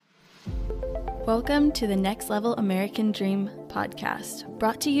Welcome to the Next Level American Dream podcast,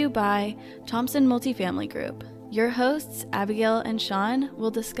 brought to you by Thompson Multifamily Group. Your hosts, Abigail and Sean, will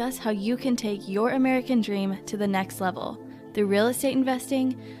discuss how you can take your American dream to the next level through real estate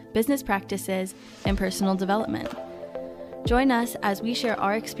investing, business practices, and personal development. Join us as we share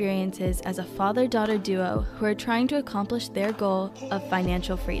our experiences as a father-daughter duo who are trying to accomplish their goal of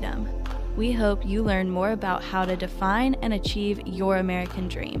financial freedom. We hope you learn more about how to define and achieve your American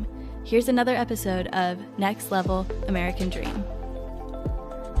dream. Here's another episode of Next Level American Dream.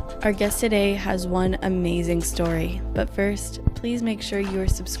 Our guest today has one amazing story, but first, please make sure you are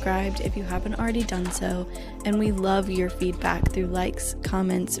subscribed if you haven't already done so, and we love your feedback through likes,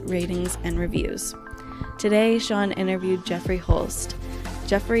 comments, ratings, and reviews. Today, Sean interviewed Jeffrey Holst.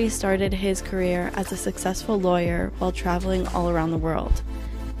 Jeffrey started his career as a successful lawyer while traveling all around the world.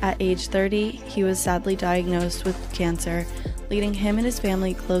 At age 30, he was sadly diagnosed with cancer, leading him and his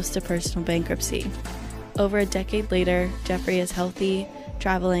family close to personal bankruptcy. Over a decade later, Jeffrey is healthy,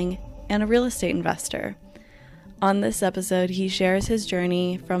 traveling, and a real estate investor. On this episode, he shares his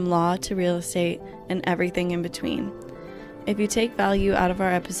journey from law to real estate and everything in between. If you take value out of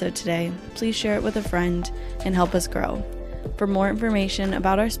our episode today, please share it with a friend and help us grow. For more information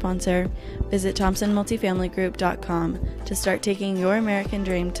about our sponsor, visit ThompsonMultifamilyGroup.com to start taking your American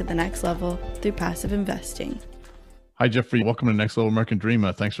dream to the next level through passive investing. Hi, Jeffrey. Welcome to Next Level American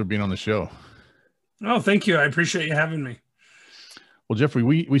Dream. Thanks for being on the show. Oh, thank you. I appreciate you having me. Well, Jeffrey,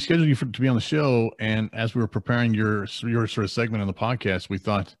 we scheduled you to be on the show, and as we were preparing your sort of segment on the podcast, we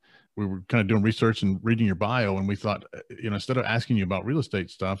thought we were kind of doing research and reading your bio, and we thought, instead of asking you about real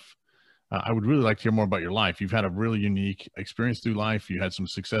estate stuff, I would really like to hear more about your life. You've had a really unique experience through life. You had some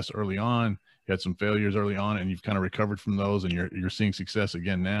success early on, you had some failures early on, and you've kind of recovered from those, and you're seeing success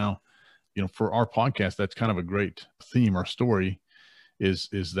again now. For our podcast, that's kind of a great theme or story is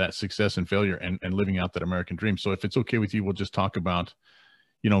that success and failure and living out that American dream. So if it's okay with you, we'll just talk about,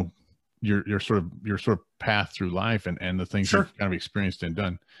 your sort of path through life and the things Sure. you've kind of experienced and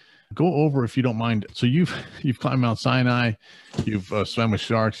done. Go over, if you don't mind. So you've climbed Mount Sinai, you've swam with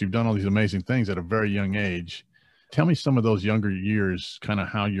sharks, you've done all these amazing things at a very young age. Tell me some of those younger years, kind of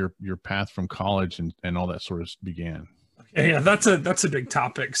how your path from college and all that sort of began. Yeah, that's a big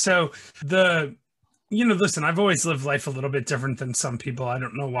topic. So listen, I've always lived life a little bit different than some people. I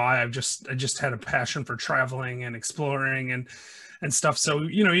don't know why. I just had a passion for traveling and exploring and stuff. So,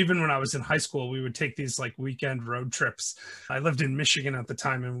 even when I was in high school, we would take these like weekend road trips. I lived in Michigan at the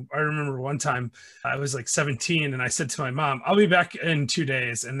time. And I remember one time I was like 17 and I said to my mom, I'll be back in 2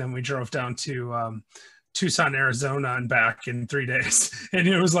 days. And then we drove down to Tucson, Arizona and back in 3 days. And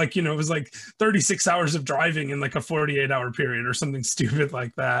it was like 36 hours of driving in like a 48-hour period or something stupid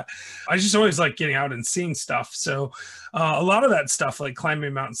like that. I just always like getting out and seeing stuff. So a lot of that stuff, like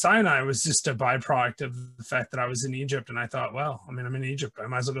climbing Mount Sinai, was just a byproduct of the fact that I was in Egypt. And I thought, well, I'm in Egypt. I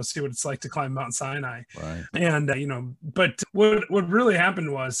might as well go see what it's like to climb Mount Sinai. Right. And, but what really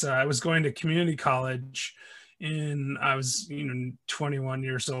happened was I was going to community college and I was, 21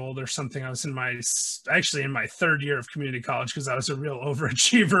 years old or something. I was in my third year of community college because I was a real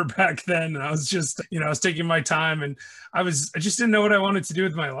overachiever back then. And I was just, I was taking my time and I just didn't know what I wanted to do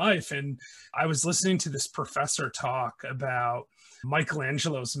with my life. And I was listening to this professor talk about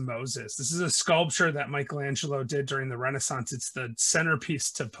Michelangelo's Moses. This is a sculpture that Michelangelo did during the Renaissance. It's the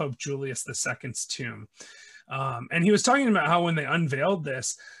centerpiece to Pope Julius II's tomb. And he was talking about how when they unveiled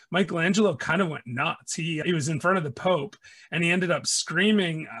this, Michelangelo kind of went nuts. He was in front of the Pope and he ended up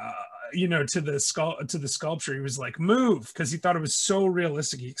screaming, to the sculpture. He was like, move, because he thought it was so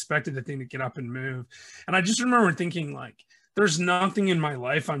realistic. He expected the thing to get up and move. And I just remember thinking like, there's nothing in my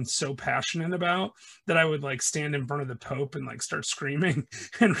life I'm so passionate about that I would like stand in front of the Pope and like start screaming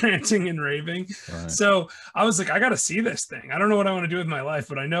and ranting and raving. Right. So I was like, I got to see this thing. I don't know what I want to do with my life,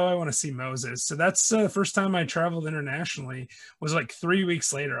 but I know I want to see Moses. So that's the first time I traveled internationally was like 3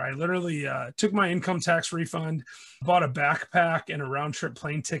 weeks later. I literally took my income tax refund, bought a backpack and a round trip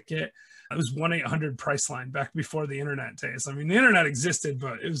plane ticket. It was 1-800 Priceline back before the internet days. I mean, the internet existed,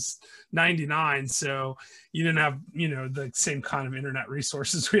 but it was 99. So you didn't have, the same kind of internet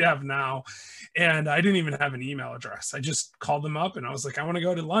resources we have now. And I didn't even have an email address. I just called them up and I was like, I want to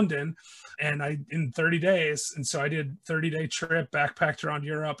go to London and in 30 days. And so I did 30-day trip, backpacked around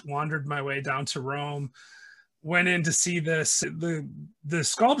Europe, wandered my way down to Rome, went in to see this. The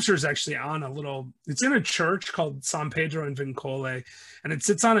sculpture is actually it's in a church called San Pedro in Vincole, and it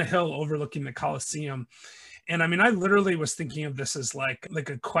sits on a hill overlooking the Colosseum. And I mean, I literally was thinking of this as like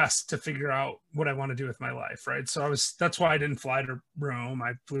a quest to figure out what I want to do with my life, right? So that's why I didn't fly to Rome.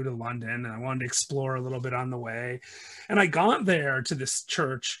 I flew to London, and I wanted to explore a little bit on the way. And I got there to this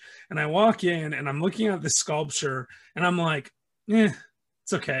church, and I walk in and I'm looking at this sculpture and I'm like,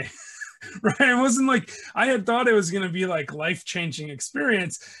 it's okay. Right. It wasn't like I had thought it was going to be like life-changing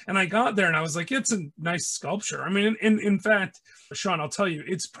experience. And I got there and I was like, it's a nice sculpture. I mean, in fact, Sean, I'll tell you,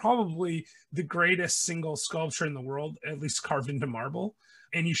 it's probably the greatest single sculpture in the world, at least carved into marble.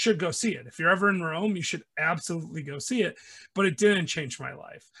 And you should go see it. If you're ever in Rome, you should absolutely go see it. But it didn't change my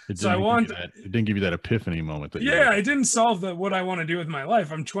life. It didn't give you that epiphany moment. It didn't solve what I want to do with my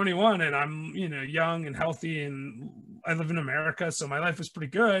life. I'm 21 and I'm, young and healthy, and I live in America, so my life was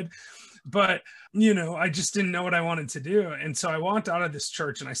pretty good. But, I just didn't know what I wanted to do. And so I walked out of this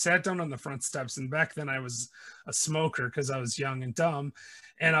church and I sat down on the front steps. And back then I was a smoker because I was young and dumb.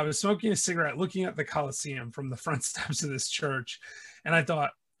 And I was smoking a cigarette, looking at the Colosseum from the front steps of this church. And I thought,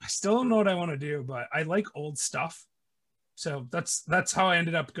 I still don't know what I want to do, but I like old stuff. So that's how I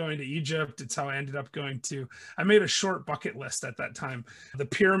ended up going to Egypt. It's how I ended up I made a short bucket list at that time: the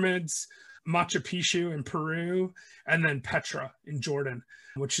pyramids, Machu Picchu in Peru, and then Petra in Jordan,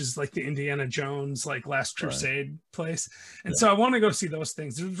 which is like the Indiana Jones, like Last Crusade place. And so I want to go see those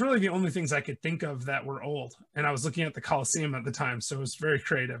things. It was really the only things I could think of that were old. And I was looking at the Colosseum at the time, so it was very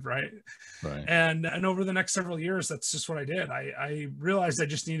creative, right? And over the next several years, that's just what I did. I realized I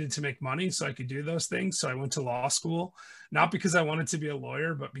just needed to make money so I could do those things. So I went to law school, not because I wanted to be a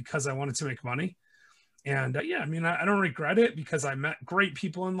lawyer, but because I wanted to make money. And I don't regret it because I met great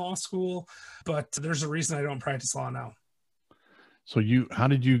people in law school, but there's a reason I don't practice law now. So how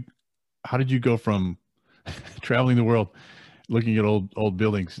did you go from traveling the world, looking at old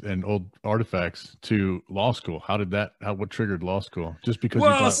buildings and old artifacts, to law school? What triggered law school? Just because you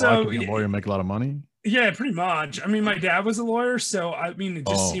thought, I can be a lawyer and make a lot of money? Yeah, pretty much. I mean, my dad was a lawyer, so it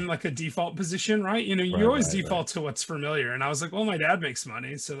just seemed like a default position, right? You always default to what's familiar. And I was like, well, my dad makes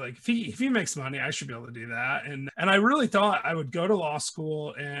money, so like if he makes money, I should be able to do that. And I really thought I would go to law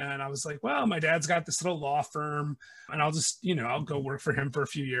school, and I was like, well, my dad's got this little law firm, and I'll just, I'll go work for him for a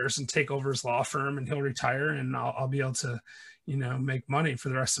few years and take over his law firm, and he'll retire, and I'll be able to, make money for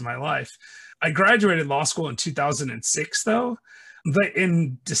the rest of my life. I graduated law school in 2006, though. But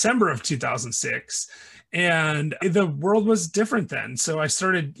in December of 2006, and the world was different then. So I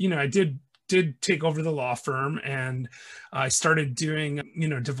started, I did take over the law firm, and I started doing,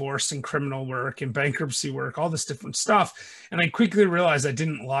 divorce and criminal work and bankruptcy work, all this different stuff. And I quickly realized I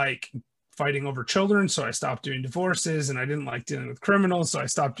didn't like fighting over children, so I stopped doing divorces, and I didn't like dealing with criminals, so I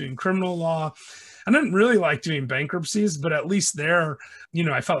stopped doing criminal law. I didn't really like doing bankruptcies, but at least there,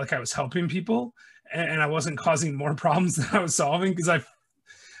 I felt like I was helping people, and I wasn't causing more problems than I was solving. Because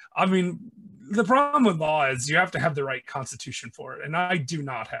I mean, the problem with law is you have to have the right constitution for it. And I do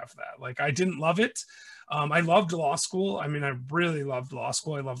not have that. Like, I didn't love it. I loved law school. I mean, I really loved law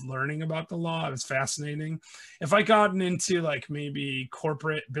school. I loved learning about the law. It was fascinating. If I gotten into like maybe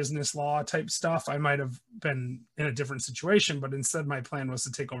corporate business law type stuff, I might have been in a different situation. But instead, my plan was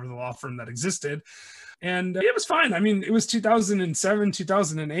to take over the law firm that existed. And it was fine. I mean, it was 2007,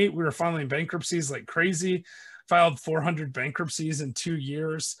 2008. We were filing bankruptcies like crazy. Filed 400 bankruptcies in 2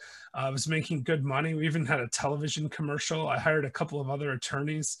 years. I was making good money. We even had a television commercial. I hired a couple of other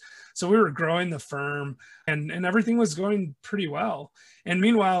attorneys. So we were growing the firm, and everything was going pretty well. And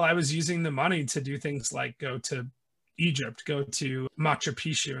meanwhile, I was using the money to do things like go to Egypt, go to Machu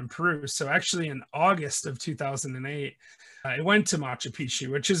Picchu in Peru. So actually in August of 2008, I went to Machu Picchu,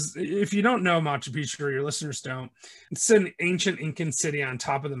 which is, if you don't know Machu Picchu, or your listeners don't, it's an ancient Incan city on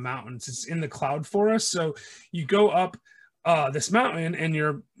top of the mountains. It's in the cloud forest. So you go up this mountain,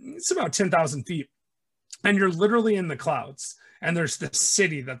 and it's about 10,000 feet, and you're literally in the clouds. And there's this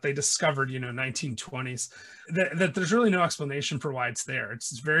city that they discovered, 1920s, that there's really no explanation for why it's there.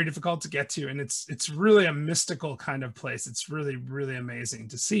 It's very difficult to get to, and it's really a mystical kind of place. It's really, really amazing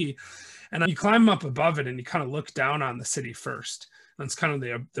to see. And you climb up above it, and you kind of look down on the city first. That's kind of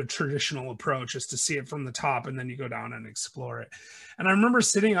the traditional approach, is to see it from the top, and then you go down and explore it. And I remember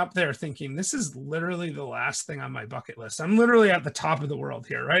sitting up there thinking, this is literally the last thing on my bucket list. I'm literally at the top of the world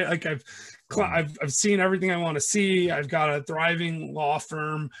here, right? Like I've seen everything I want to see. I've got a thriving law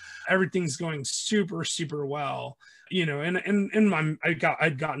firm. Everything's going super, super well.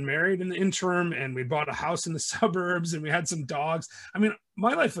 I'd gotten married in the interim, and we bought a house in the suburbs, and we had some dogs. I mean,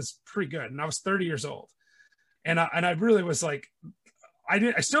 my life was pretty good, and I was 30 years old. And I really was like,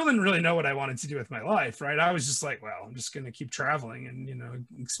 I still didn't really know what I wanted to do with my life, right? I was just like, well, I'm just going to keep traveling and,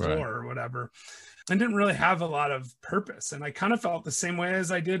 explore or whatever. I didn't really have a lot of purpose. And I kind of felt the same way as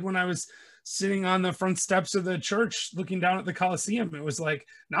I did when I was sitting on the front steps of the church looking down at the Coliseum. It was like,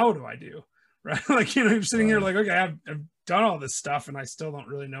 now what do I do? Right? Like, you know, you're sitting here like, okay, I've done all this stuff and I still don't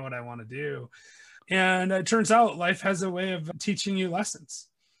really know what I want to do. And it turns out life has a way of teaching you lessons.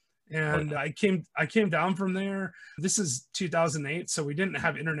 And I came down from there. This is 2008, so we didn't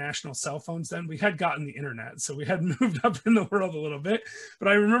have international cell phones then. We had gotten the internet, so we had moved up in the world a little bit. But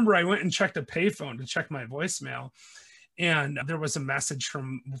I remember I went and checked a payphone to check my voicemail, and there was a message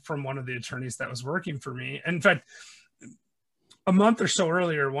from one of the attorneys that was working for me. In fact, a month or so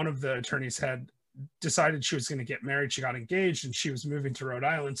earlier, one of the attorneys had decided she was going to get married. She got engaged, and she was moving to Rhode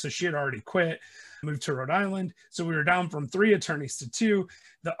Island, so she had already quit. Moved to Rhode Island. So we were down from 3 attorneys to 2.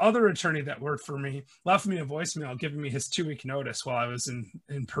 The other attorney that worked for me left me a voicemail giving me his 2-week notice while I was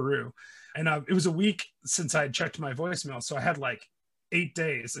in Peru. And it was a week since I had checked my voicemail. So I had like 8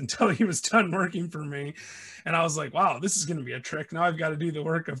 days until he was done working for me. And I was like, wow, this is going to be a trick. Now I've got to do the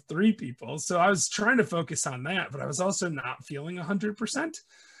work of 3 people. So I was trying to focus on that, but I was also not feeling 100%.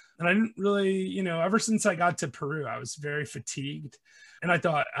 And I didn't really, you know, ever since I got to Peru, I was very fatigued. And I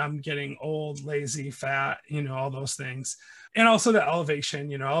thought, I'm getting old, lazy, fat, you know, all those things. And also the elevation,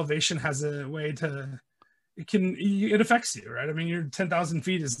 you know, elevation has a way to, it affects you, right? I mean, your 10,000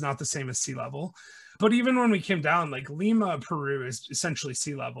 feet is not the same as sea level. But even when we came down, like Lima, Peru is essentially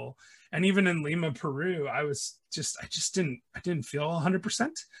sea level. And even in Lima, Peru, I didn't feel 100%.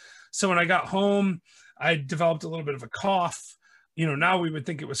 So when I got home, I developed a little bit of a cough. You know, now we would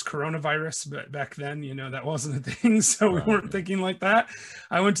think it was coronavirus, but back then, you know, that wasn't a thing. So we weren't thinking like that.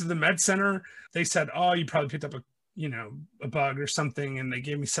 I went to the med center. They said, oh, you probably picked up a bug or something. And they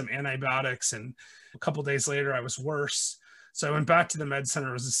gave me some antibiotics. And a couple days later, I was worse. So I went back to the med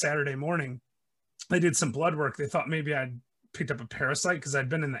center. It was a Saturday morning. They did some blood work. They thought maybe I'd picked up a parasite because I'd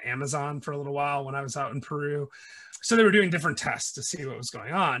been in the Amazon for a little while when I was out in Peru. So they were doing different tests to see what was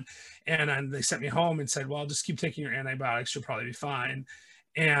going on. And they sent me home and said, well, just keep taking your antibiotics. You'll probably be fine.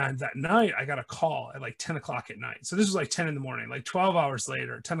 And that night I got a call at like 10 o'clock at night. So this was like 10 in the morning, like 12 hours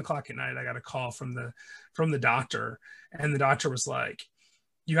later, 10 o'clock at night, I got a call from the doctor. And the doctor was like,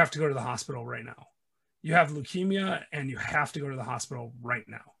 you have to go to the hospital right now. You have leukemia and you have to go to the hospital right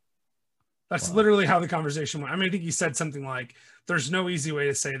now. That's literally how the conversation went. I mean, I think he said something like, there's no easy way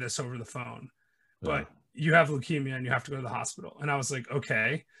to say this over the phone, but you have leukemia and you have to go to the hospital. And I was like,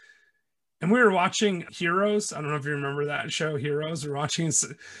 okay. And we were watching Heroes. I don't know if you remember that show, Heroes. We were watching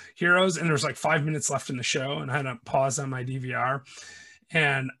Heroes, and there was like 5 minutes left in the show, and I had to pause on my DVR.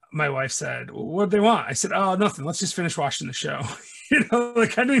 And my wife said, well, what do they want? I said, oh, nothing. Let's just finish watching the show. You know,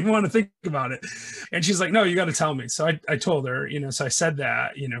 like I didn't even want to think about it. And she's like, no, you got to tell me. So I told her, you know, so I said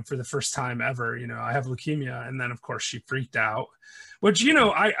that, you know, for the first time ever, you know, I have leukemia. And then of course she freaked out, which, you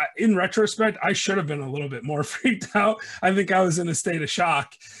know, I in retrospect, I should have been a little bit more freaked out. I think I was in a state of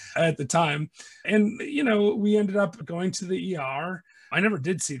shock at the time. And, you know, we ended up going to the ER. I never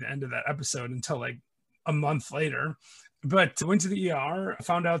did see the end of that episode until like a month later, but went to the ER,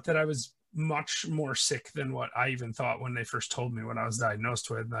 found out that I was much more sick than what I even thought when they first told me what I was diagnosed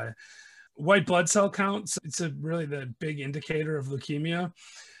with. White blood cell counts, it's really the big indicator of leukemia.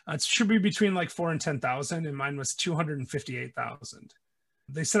 It should be between like 4 and 10,000, and mine was 258,000.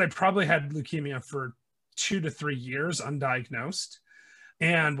 They said I probably had leukemia for 2 to 3 years undiagnosed.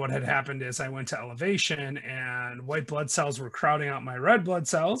 And what had happened is I went to elevation and white blood cells were crowding out my red blood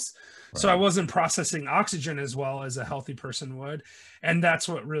cells. Right. So I wasn't processing oxygen as well as a healthy person would. And that's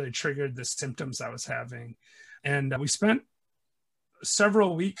what really triggered the symptoms I was having. And we spent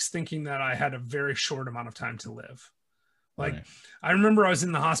several weeks thinking that I had a very short amount of time to live. Like, right. I remember I was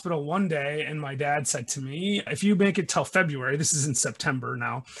in the hospital one day and my dad said to me, if you make it till February, this is in September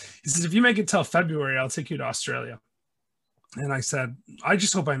now. He says, if you make it till February, I'll take you to Australia. And I said, I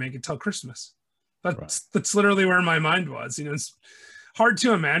just hope I make it till Christmas. That's literally where my mind was. You know, it's hard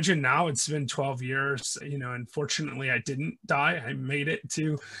to imagine now. It's been 12 years, you know, and fortunately I didn't die. I made it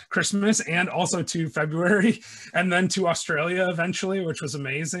to Christmas and also to February and then to Australia eventually, which was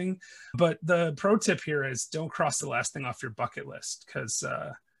amazing. But the pro tip here is don't cross the last thing off your bucket list because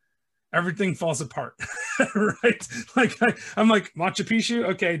everything falls apart, right? Like I'm like Machu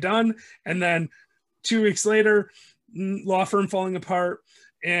Picchu, okay, done. And then 2 weeks later, law firm falling apart,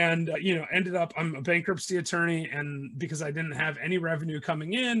 and you know, ended up I'm a bankruptcy attorney, and because I didn't have any revenue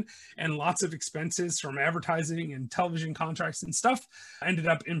coming in and lots of expenses from advertising and television contracts and stuff, I ended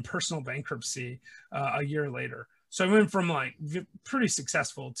up in personal bankruptcy a year later. So I went from like pretty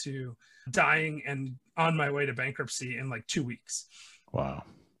successful to dying and on my way to bankruptcy in like 2 weeks. Wow.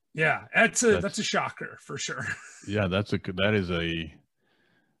 Yeah, that's a shocker for sure. Yeah, that is a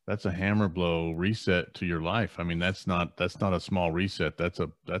that's a hammer blow reset to your life. I mean, that's not a small reset. That's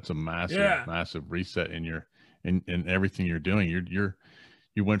a massive reset in your, in everything you're doing.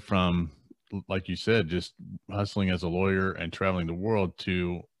 You went from, like you said, just hustling as a lawyer and traveling the world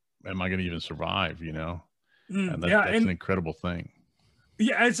to, am I going to even survive? You know, and that's an incredible thing.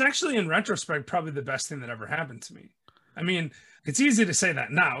 Yeah, it's actually, in retrospect, probably the best thing that ever happened to me. I mean, it's easy to say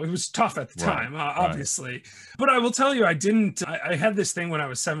that now. It was tough at the time, obviously. Right. But I will tell you, I had this thing when I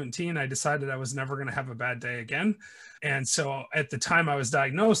was 17. I decided I was never going to have a bad day again. And so at the time I was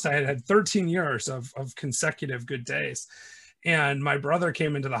diagnosed, I had 13 years of consecutive good days. And my brother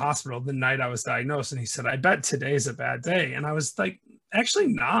came into the hospital the night I was diagnosed, and he said, I bet today's a bad day. And I was like, actually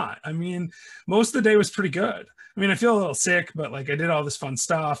not. I mean, most of the day was pretty good. I mean, I feel a little sick, but like I did all this fun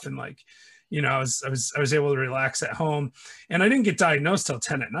stuff, and like, you know, I was able to relax at home, and I didn't get diagnosed till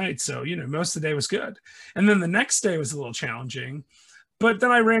 10 at night. So, you know, most of the day was good. And then the next day was a little challenging, but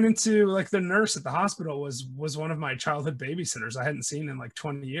then I ran into, like, the nurse at the hospital was one of my childhood babysitters I hadn't seen in like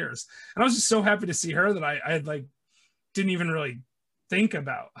 20 years. And I was just so happy to see her that I had like, didn't even really think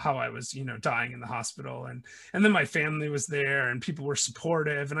about how I was, you know, dying in the hospital. And then my family was there and people were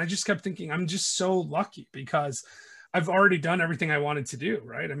supportive. And I just kept thinking, I'm just so lucky because I've already done everything I wanted to do.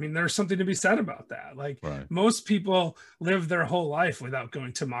 Right. I mean, there's something to be said about that. Like most people live their whole life without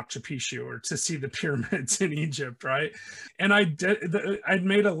going to Machu Picchu or to see the pyramids in Egypt. Right. And I'd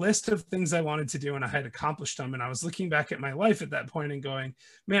made a list of things I wanted to do and I had accomplished them. And I was looking back at my life at that point and going,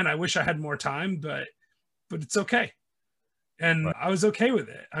 man, I wish I had more time, but it's okay. And I was okay with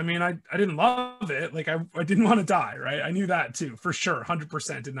it. I mean, I didn't love it. Like I didn't want to die, right? I knew that too, for sure.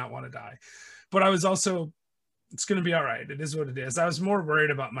 100% did not want to die. But I was also, it's going to be all right. It is what it is. I was more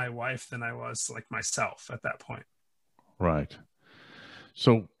worried about my wife than I was like myself at that point. Right.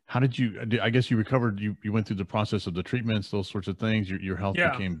 So how did you, I guess you recovered, you went through the process of the treatments, those sorts of things. Your health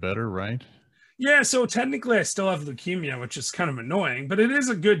became better, right? Yeah, so technically I still have leukemia, which is kind of annoying, but it is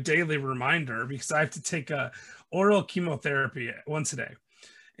a good daily reminder because I have to take a oral chemotherapy once a day.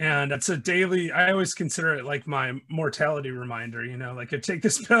 And it's a daily, I always consider it like my mortality reminder, you know, like I take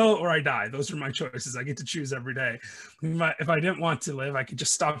this pill or I die. Those are my choices. I get to choose every day. If I didn't want to live, I could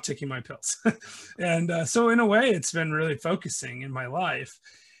just stop taking my pills. And so in a way, it's been really focusing in my life.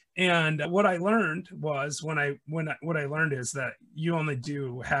 And what I learned was what I learned is that you only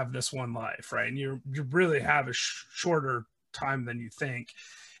do have this one life, right? And you really have a shorter time than you think.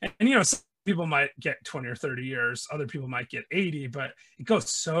 And you know, some people might get 20 or 30 years, other people might get 80, but it goes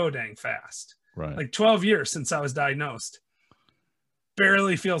so dang fast. Right. Like 12 years since I was diagnosed.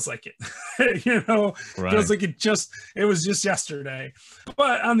 Barely feels like it, you know, feels like it was just yesterday.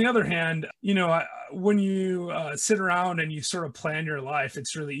 But on the other hand, you know, when you sit around and you sort of plan your life,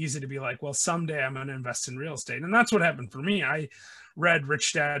 it's really easy to be like, well, someday I'm going to invest in real estate. And that's what happened for me. I read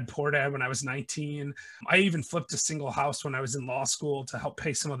Rich Dad, Poor Dad when I was 19. I even flipped a single house when I was in law school to help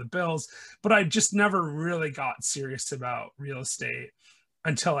pay some of the bills, but I just never really got serious about real estate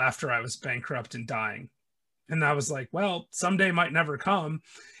until after I was bankrupt and dying. And I was like, well, someday might never come.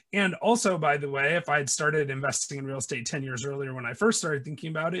 And also, by the way, if I had started investing in real estate 10 years earlier when I first started thinking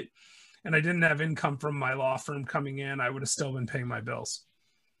about it, and I didn't have income from my law firm coming in, I would have still been paying my bills.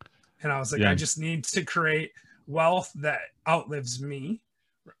 And I was like, I just need to create wealth that outlives me.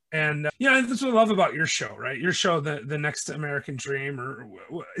 And that's what I love about your show, right? Your show, the Next American Dream, or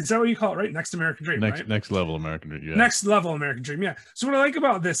is that what you call it, right? Next American Dream, right? Next Level American Dream, yeah. Next Level American Dream, yeah. So what I like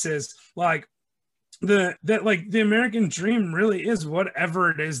about this is like, the American dream really is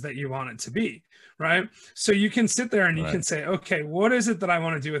whatever it is that you want it to be, right? So you can sit there and you can say, okay, what is it that I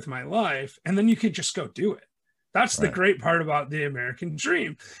want to do with my life? And then you can just go do it. That's the great part about the American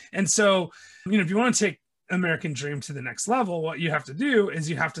dream. And so, you know, if you want to take American dream to the next level, what you have to do is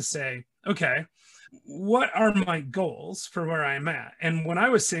you have to say, okay, what are my goals for where I'm at? And when I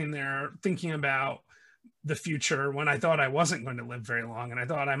was sitting there thinking about the future, when I thought I wasn't going to live very long and I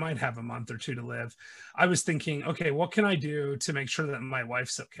thought I might have a month or two to live, I was thinking, okay, what can I do to make sure that my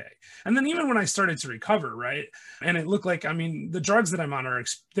wife's okay? And then even when I started to recover, right, and it looked like, I mean, the drugs that I'm on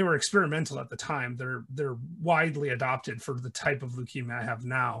they were experimental at the time. They're widely adopted for the type of leukemia I have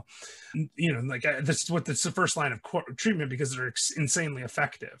now. You know, like that's the first line of treatment because they're insanely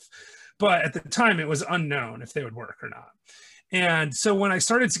effective. But at the time, it was unknown if they would work or not. And so when I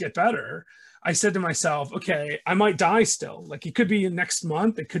started to get better, I said to myself, okay, I might die still. Like it could be next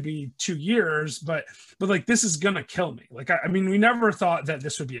month, it could be 2 years, but like this is gonna kill me. Like I mean, we never thought that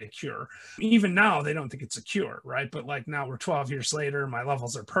this would be a cure. Even now, they don't think it's a cure, right? But like now we're 12 years later, my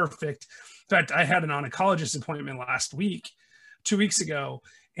levels are perfect. In fact, I had an oncologist appointment last week, 2 weeks ago,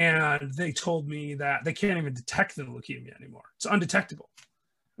 and they told me that they can't even detect the leukemia anymore. It's undetectable.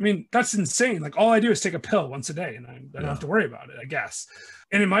 I mean, that's insane. Like, all I do is take a pill once a day and I don't have to worry about it, I guess.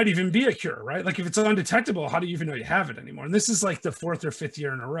 And it might even be a cure, right? Like, if it's undetectable, how do you even know you have it anymore? And this is like the 4th or 5th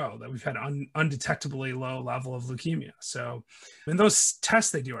year in a row that we've had undetectably low level of leukemia. So, and those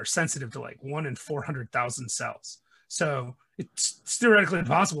tests they do are sensitive to like 1 in 400,000 cells. So it's theoretically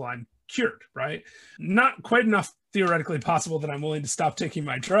possible I'm cured, right? Not quite enough theoretically possible that I'm willing to stop taking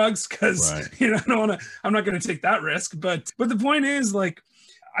my drugs, because I'm not going to take that risk. But the point is, like,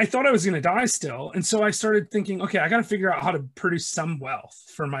 I thought I was going to die still. And so I started thinking, okay, I got to figure out how to produce some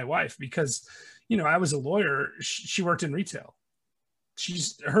wealth for my wife, because, I was a lawyer. She worked in retail.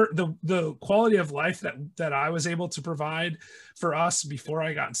 The quality of life that I was able to provide for us before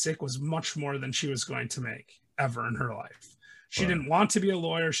I got sick was much more than she was going to make ever in her life. She didn't want to be a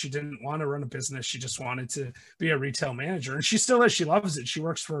lawyer. She didn't want to run a business. She just wanted to be a retail manager. And she still is. She loves it. She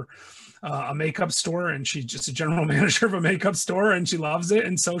works for a makeup store, and she's just a general manager of a makeup store, and she loves it.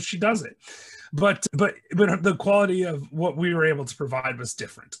 And so she does it. But the quality of what we were able to provide was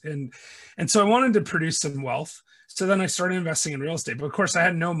different. And so I wanted to produce some wealth. So then I started investing in real estate. But of course, I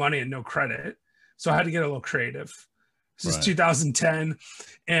had no money and no credit. So I had to get a little creative. This is 2010,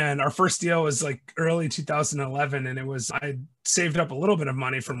 and our first deal was like early 2011, and I saved up a little bit of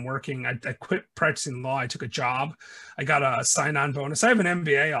money from working. I quit practicing law. I took a job. I got a sign-on bonus. I have an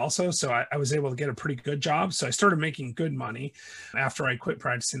MBA also, so I was able to get a pretty good job. So I started making good money after I quit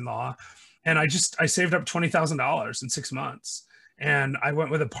practicing law, and I saved up $20,000 in 6 months. And I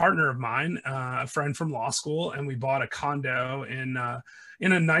went with a partner of mine, a friend from law school, and we bought a condo in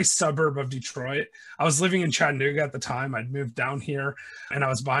a nice suburb of Detroit. I was living in Chattanooga at the time. I'd moved down here, and I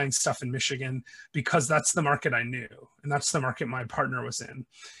was buying stuff in Michigan because that's the market I knew, and that's the market my partner was in.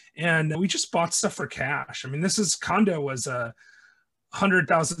 And we just bought stuff for cash. I mean, condo was a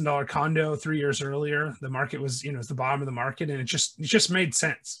 $100,000 condo 3 years earlier. The market was, it was the bottom of the market, and it just made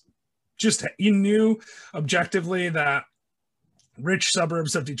sense. You knew objectively that rich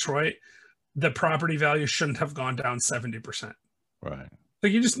suburbs of Detroit, the property value shouldn't have gone down 70%. Right.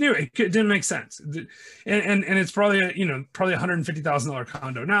 Like, you just knew it didn't make sense. And it's probably probably $150,000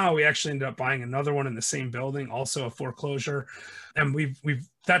 condo. Now we actually ended up buying another one in the same building, also a foreclosure. And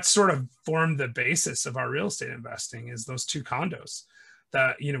that's sort of formed the basis of our real estate investing, is those 2 condos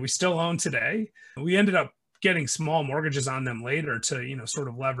that, we still own today. We ended up getting small mortgages on them later to, sort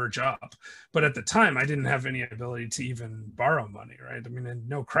of leverage up. But at the time, I didn't have any ability to even borrow money, right? I mean, and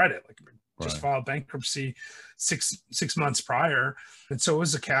no credit, like just filed bankruptcy six months prior. And so it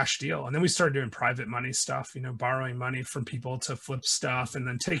was a cash deal. And then we started doing private money stuff, borrowing money from people to flip stuff, and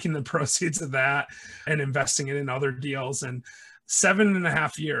then taking the proceeds of that and investing it in other deals. And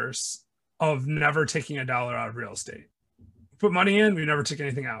 7.5 years of never taking a dollar out of real estate. Put money in, we never took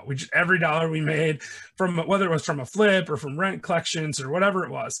anything out. Every dollar we made, from whether it was from a flip or from rent collections or whatever it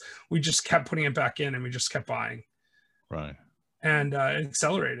was, we just kept putting it back in, and we just kept buying. Right. And it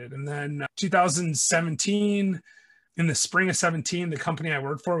accelerated. And then 2017, in the spring of 17, the company I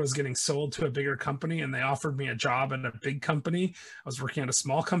worked for was getting sold to a bigger company, and they offered me a job at a big company. I was working at a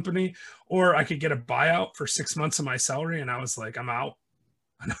small company, or I could get a buyout for 6 months of my salary. And I was like, I'm out.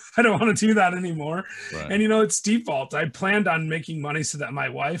 I don't want to do that anymore. Right. And, it's default. I planned on making money so that my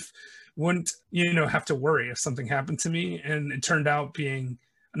wife wouldn't, have to worry if something happened to me. And it turned out being,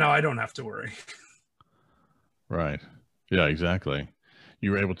 no, I don't have to worry. Right. Yeah, exactly. You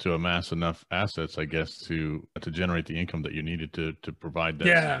were able to amass enough assets, I guess, to generate the income that you needed to provide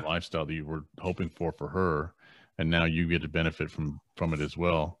that lifestyle that you were hoping for her. And now you get to benefit from it as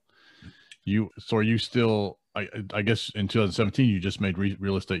well. So are you still, I guess in 2017, you just made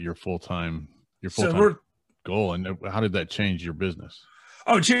real estate your full-time goal. And how did that change your business?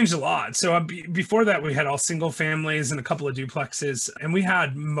 Oh, it changed a lot. So before that, we had all single families and a couple of duplexes, and we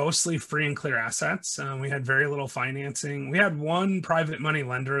had mostly free and clear assets. We had very little financing. We had one private money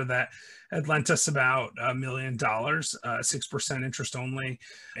lender that had lent us about $1 million, 6% interest only.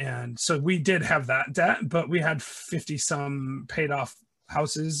 And so we did have that debt, but we had 50 some paid off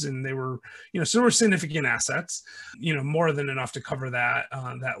houses, and they were, so there were significant assets, more than enough to cover that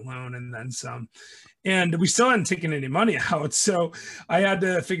loan and then some. And we still hadn't taken any money out. So I had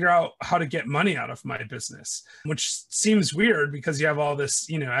to figure out how to get money out of my business, which seems weird because you have all this,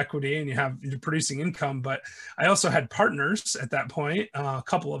 equity and you're producing income. But I also had partners at that point, a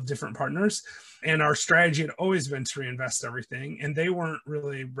couple of different partners. And our strategy had always been to reinvest everything. And they weren't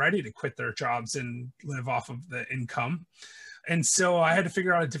really ready to quit their jobs and live off of the income. And so I had to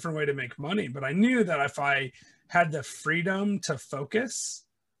figure out a different way to make money. But I knew that if I had the freedom to focus,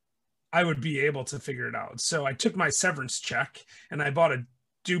 I would be able to figure it out. So I took my severance check and I bought a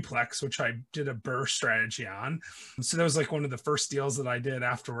duplex, which I did a BRRRR strategy on. So that was like one of the first deals that I did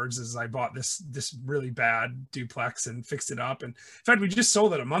afterwards, is I bought this really bad duplex and fixed it up. And in fact, we just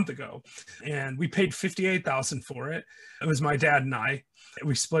sold it a month ago and we paid $58,000 for it. It was my dad and I.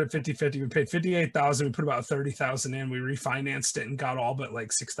 We split it 50-50. We paid $58,000. We put about $30,000 in. We refinanced it and got all but like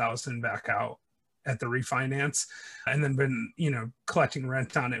 $6,000 back out at the refinance, and then been, collecting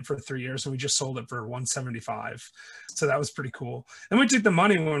rent on it for 3 years. And we just sold it for $175,000. So that was pretty cool. And we took the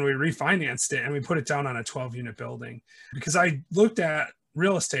money when we refinanced it and we put it down on a 12-unit building, because I looked at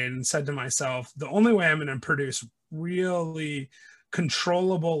real estate and said to myself, the only way I'm going to produce really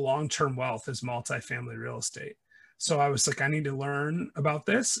controllable long-term wealth is multifamily real estate. So I was like, I need to learn about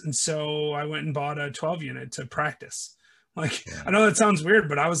this. And so I went and bought a 12-unit to practice. Like, I know that sounds weird,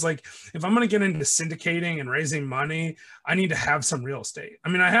 but I was like, if I'm going to get into syndicating and raising money, I need to have some real estate. I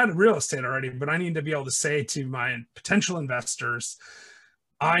mean, I had real estate already, but I need to be able to say to my potential investors,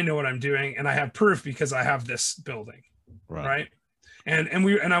 I know what I'm doing and I have proof because I have this building. Right. And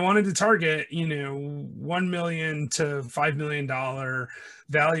I wanted to target, $1 million to $5 million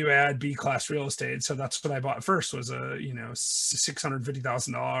value add B class real estate. So that's what I bought first, was a,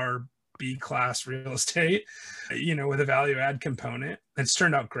 $650,000 B class real estate, with a value add component. It's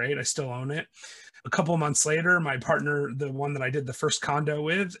turned out great. I still own it. A couple of months later, my partner, the one that I did the first condo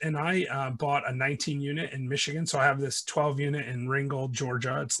with, and I bought a 19 unit in Michigan. So I have this 12 unit in Ringgold,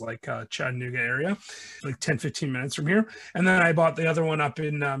 Georgia. It's like Chattanooga area, like 10-15 minutes from here. And then I bought the other one up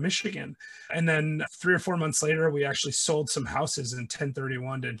in Michigan. And then 3 or 4 months later, we actually sold some houses in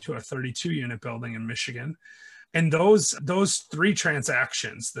 1031 into a 32 unit building in Michigan. And those 3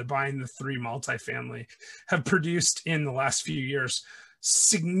 transactions, the buying the 3 multifamily, have produced in the last few years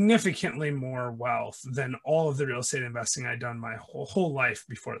significantly more wealth than all of the real estate investing I'd done my whole life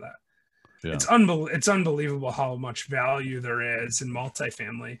before that. Yeah. It's unbelievable how much value there is in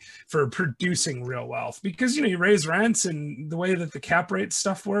multifamily for producing real wealth, because, you raise rents, and the way that the cap rate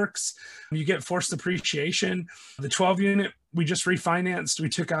stuff works, you get forced appreciation. The 12 unit, we just refinanced. We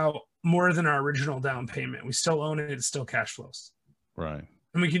took out more than our original down payment. We still own it. It still cash flows. Right.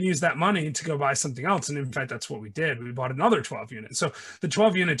 And we can use that money to go buy something else. And in fact, that's what we did. We bought another 12 unit. So the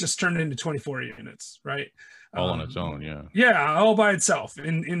 12 unit just turned into 24 units, right? All on its own. Yeah. Yeah. All by itself.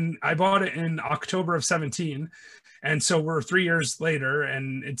 I bought it in October of 17. And so we're 3 years later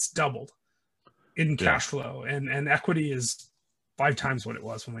and it's doubled in cash flow, and equity is 5 times what it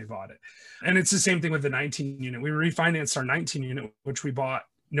was when we bought it. And it's the same thing with the 19 unit. We refinanced our 19 unit, which we bought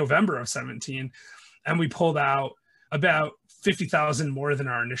November of 17, and we pulled out about $50,000 more than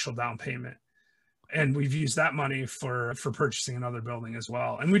our initial down payment. And we've used that money for purchasing another building as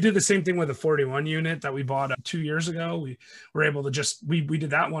well. And we did the same thing with a 41 unit that we bought 2 years ago. We were able to we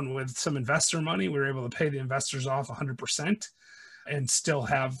did that one with some investor money. We were able to pay the investors off 100% and still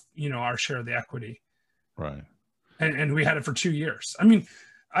have, our share of the equity. Right. And we had it for 2 years. I mean,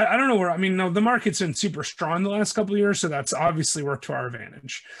 I don't know where, no, the market's been super strong the last couple of years. So that's obviously worked to our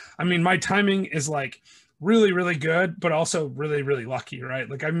advantage. I mean, my timing is like really, really good, but also really, really lucky, right?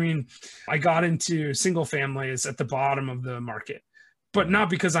 Like, I got into single families at the bottom of the market, but not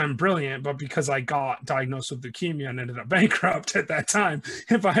because I'm brilliant, but because I got diagnosed with leukemia and ended up bankrupt at that time.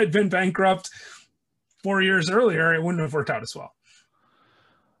 If I had been bankrupt 4 years earlier, it wouldn't have worked out as well.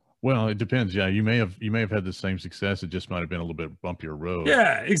 Well, it depends. Yeah, you may have had the same success. It just might have been a little bit bumpier road.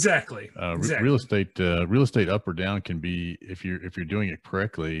 Yeah, exactly. Real estate up or down can be, if you're doing it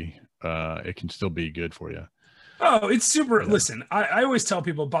correctly, it can still be good for you. Oh, it's super. Yeah. Listen, I always tell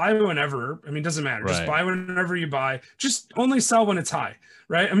people, buy whenever. It doesn't matter. Right. Just buy whenever you buy. Just only sell when it's high,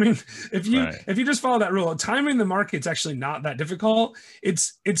 right? If you just follow that rule, timing the market's actually not that difficult.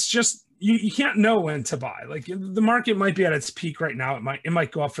 It's just you can't know when to buy. Like, the market might be at its peak right now. It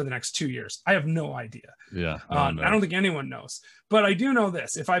might go up for the next 2 years. I have no idea. Yeah. I don't think anyone knows. But I do know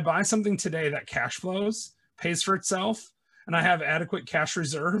this: if I buy something today that cash flows, pays for itself, and I have adequate cash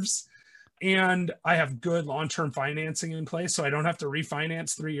reserves, and I have good long-term financing in place, so I don't have to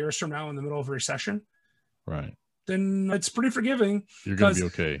refinance 3 years from now in the middle of a recession, right, then it's pretty forgiving. You're going to be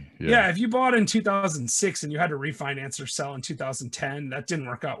okay. Yeah, if you bought in 2006 and you had to refinance or sell in 2010, that didn't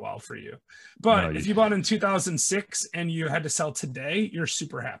work out well for you. But if you bought in 2006 and you had to sell today, you're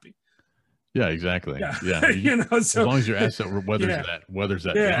super happy. Yeah, exactly. Yeah. So, as long as your asset weathers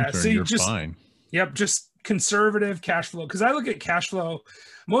that downturn, so you're fine. Yep, just conservative cash flow. Because I look at cash flow,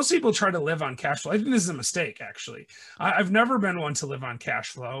 most people try to live on cash flow. I think this is a mistake, actually. I've never been one to live on cash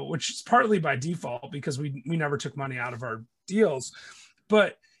flow, which is partly by default because we never took money out of our deals.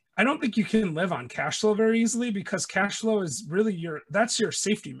 But I don't think you can live on cash flow very easily, because cash flow is really that's your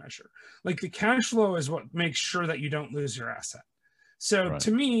safety measure. Like, the cash flow is what makes sure that you don't lose your asset. So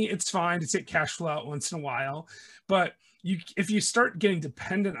to me, it's fine to take cash flow out once in a while, but if you start getting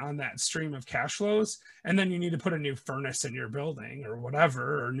dependent on that stream of cash flows, and then you need to put a new furnace in your building or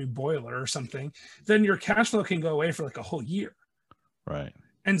whatever, or a new boiler or something, then your cash flow can go away for like a whole year. Right.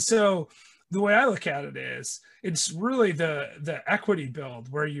 And so the way I look at it is, it's really the equity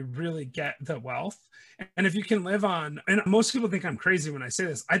build where you really get the wealth. And if you can live on, and most people think I'm crazy when I say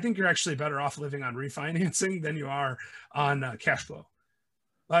this, I think you're actually better off living on refinancing than you are on cash flow.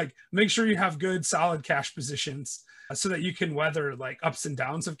 Like, make sure you have good, solid cash positions so that you can weather like ups and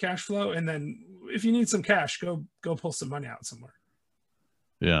downs of cash flow. And then if you need some cash, go pull some money out somewhere.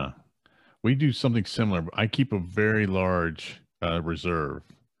 Yeah. We do something similar. I keep a very large reserve.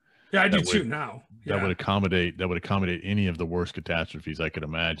 Yeah, I do too now. That would accommodate any of the worst catastrophes I could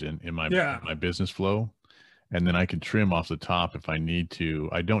imagine in my business flow. And then I can trim off the top if I need to.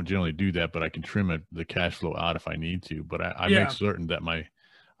 I don't generally do that, but I can trim the cash flow out if I need to. But I make certain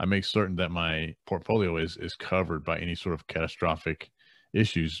that my portfolio is covered by any sort of catastrophic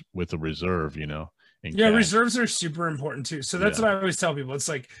issues with a reserve, cash. Reserves are super important too. So that's what I always tell people. It's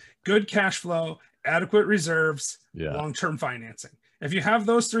like good cash flow, adequate reserves, long-term financing. If you have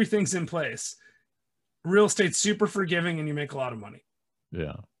those three things in place, real estate's super forgiving and you make a lot of money.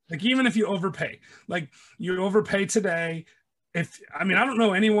 Yeah. Like, even if you overpay, like you overpay today. I don't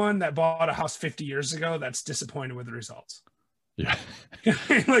know anyone that bought a house 50 years ago that's disappointed with the results. Yeah.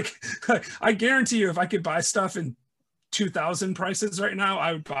 like I guarantee you, if I could buy stuff in 2000 prices right now,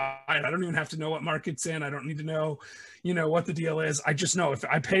 I would buy it. I don't even have to know what market's in. I don't need to know, what the deal is. I just know if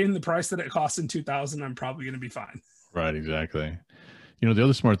I pay in the price that it costs in 2000, I'm probably going to be fine. Right. Exactly. The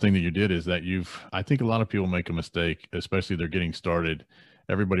other smart thing that you did is that I think a lot of people make a mistake, especially they're getting started.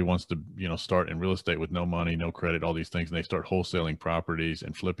 Everybody wants to, start in real estate with no money, no credit, all these things. And they start wholesaling properties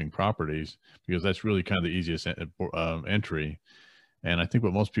and flipping properties because that's really kind of the easiest entry. And I think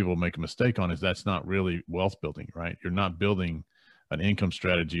what most people make a mistake on is that's not really wealth building, right? You're not building an income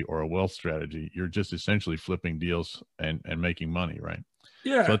strategy or a wealth strategy. You're just essentially flipping deals and making money, right?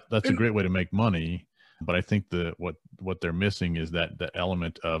 Yeah. So that's a great way to make money. But I think what they're missing is that the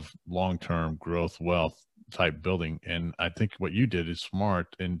element of long-term growth, wealth type building. And I think what you did is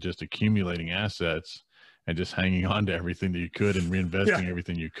smart in just accumulating assets and just hanging on to everything that you could and reinvesting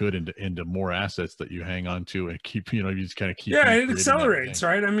everything you could into more assets that you hang on to and keep, you just kind of keep. Yeah, it accelerates,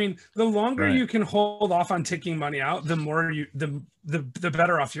 right? I mean, the longer you can hold off on taking money out, the more the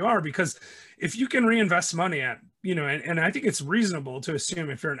better off you are, because if you can reinvest money at, and I think it's reasonable to assume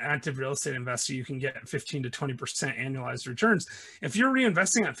if you're an active real estate investor, you can get 15 to 20% annualized returns. If you're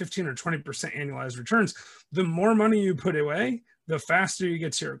reinvesting at 15 or 20% annualized returns, the more money you put away, the faster you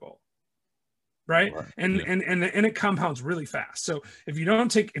get to your goal. Right. And it compounds really fast. So if you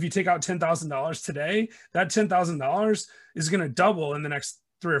take out $10,000 today, that $10,000 is going to double in the next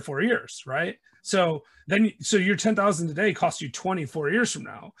 3 or 4 years. Right. So your 10,000 today costs you 24 years from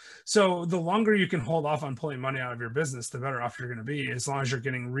now. So the longer you can hold off on pulling money out of your business, the better off you're going to be, as long as you're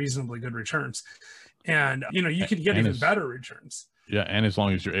getting reasonably good returns. And, you can get even better returns. Yeah. And as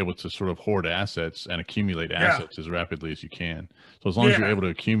long as you're able to sort of hoard assets and accumulate assets as rapidly as you can. So as long as you're able to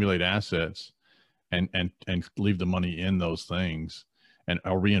accumulate assets and leave the money in those things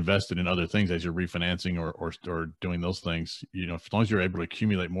or reinvest it in other things as you're refinancing or doing those things, as long as you're able to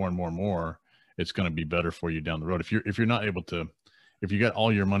accumulate more and more and more, it's going to be better for you down the road. If you're not able to, if you got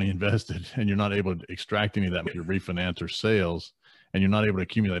all your money invested and you're not able to extract any of that with your refinance or sales, and you're not able to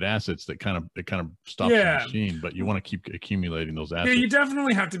accumulate assets, it kind of stops the machine. But you want to keep accumulating those assets. Yeah, you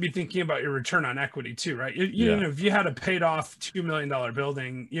definitely have to be thinking about your return on equity too, right? You know, if you had a paid off $2 million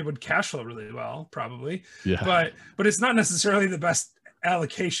building, it would cash flow really well, probably. Yeah. But it's not necessarily the best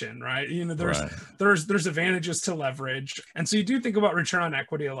allocation, right? There's advantages to leverage, and so you do think about return on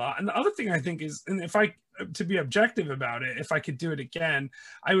equity a lot. And the other thing I think is, and to be objective about it, if I could do it again,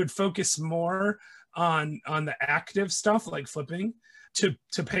 I would focus more on the active stuff like flipping to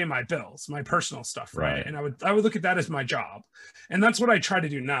pay my bills, my personal stuff, right? And I would look at that as my job, and that's what I try to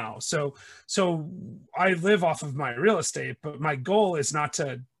do now. So I live off of my real estate, but my goal is not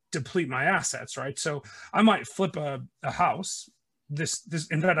to deplete my assets, right? So I might flip a house. This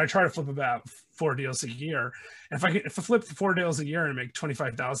in fact, I try to flip about 4 deals a year. And if I flip 4 deals a year and make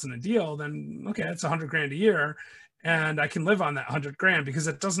 25,000 a deal, then okay, that's $100,000 a year, and I can live on that $100,000 because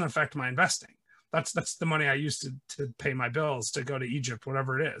it doesn't affect my investing. That's the money I used to pay my bills, to go to Egypt,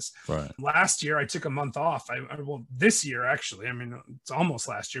 whatever it is. Right. Last year, I took a month off. This year, actually, I mean, it's almost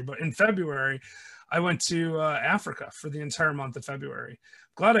last year, but in February, I went to Africa for the entire month of February.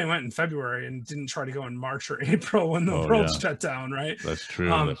 Glad I went in February and didn't try to go in March or April when the world shut down, right? That's true.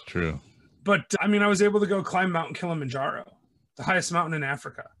 That's true. But I mean, I was able to go climb Mount Kilimanjaro. the highest mountain in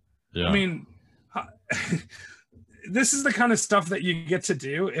Africa. Yeah. I mean, this is the kind of stuff that you get to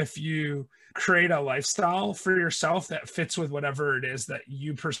do if you create a lifestyle for yourself that fits with whatever it is that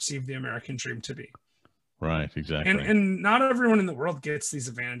you perceive the American dream to be. Right, exactly. And not everyone in the world gets these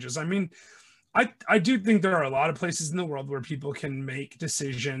advantages. I mean, I do think there are a lot of places in the world where people can make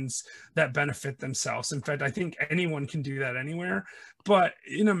decisions that benefit themselves. In fact, I think anyone can do that anywhere. But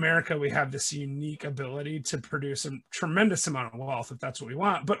in America, we have this unique ability to produce a tremendous amount of wealth, if that's what we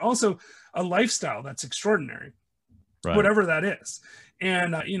want, but also a lifestyle that's extraordinary, Right. whatever that is.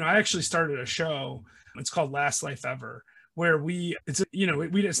 And, I actually started a show. It's called Last Life Ever, where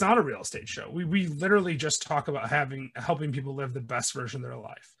it's not a real estate show. We literally just talk about helping people live the best version of their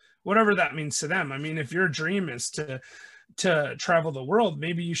life, whatever that means to them. I mean, if your dream is to travel the world,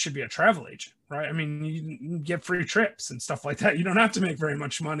 maybe you should be a travel agent, right? I mean, you get free trips and stuff like that. You don't have to make very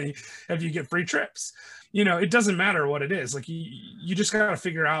much money if you get free trips. It doesn't matter what it is. Like you just got to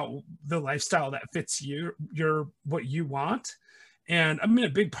figure out the lifestyle that fits what you want. And I mean, a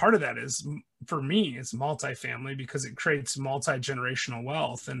big part of that is, for me, is multifamily, because it creates multi-generational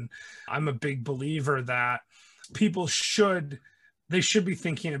wealth. And I'm a big believer that people should be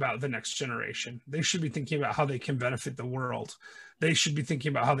thinking about the next generation. They should be thinking about how they can benefit the world. They should be thinking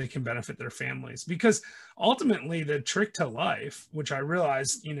about how they can benefit their families, because ultimately the trick to life, which I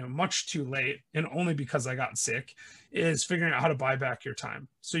realized, much too late, and only because I got sick, is figuring out how to buy back your time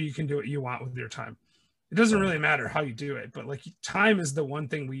so you can do what you want with your time. It doesn't really matter how you do it, but like, time is the one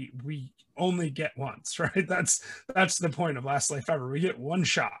thing we only get once, right? That's the point of Last Life Ever. We get one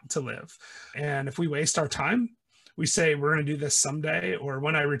shot to live. And if we waste our time, we say we're going to do this someday, or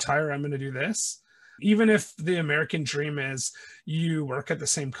when I retire, I'm going to do this. Even if the American dream is you work at the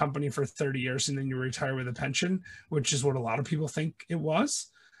same company for 30 years and then you retire with a pension, which is what a lot of people think it was,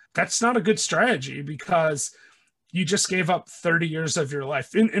 that's not a good strategy, because you just gave up 30 years of your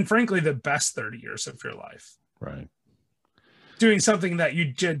life, and frankly, the best 30 years of your life. Right. Doing something that you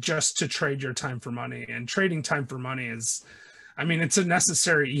did just to trade your time for money. And trading time for money is, I mean, it's a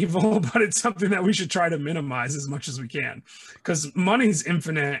necessary evil, but it's something that we should try to minimize as much as we can, because money's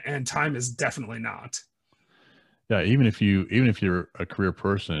infinite and time is definitely not. Yeah, even if you're a career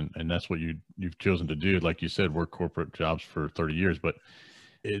person and that's what you've chosen to do, like you said, work corporate jobs for 30 years, but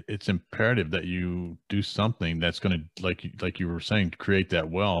it's imperative that you do something that's going to, like you were saying, create that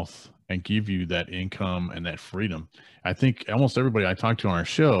wealth and give you that income and that freedom. I think almost everybody I talk to on our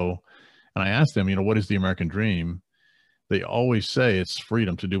show, and I ask them, what is the American dream? They always say it's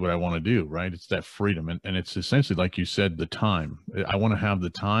freedom to do what I want to do, right? It's that freedom. And it's essentially, like you said, the time. I want to have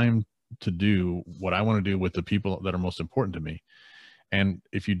the time to do what I want to do with the people that are most important to me. And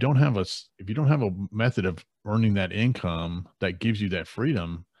if you don't have a method of earning that income that gives you that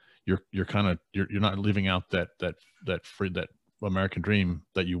freedom, you're not living out that American dream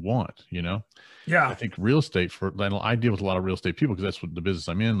that you want, Yeah. I think real estate, I deal with a lot of real estate people because that's what the business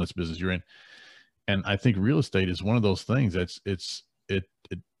I'm in, that's business you're in. And I think real estate is one of those things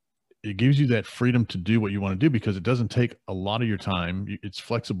it gives you that freedom to do what you want to do, because it doesn't take a lot of your time. It's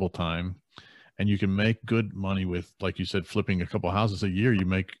flexible time, and you can make good money with, like you said, flipping a couple of houses a year. You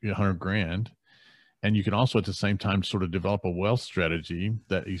make $100,000, and you can also at the same time sort of develop a wealth strategy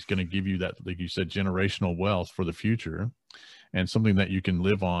that is going to give you that, like you said, generational wealth for the future, and something that you can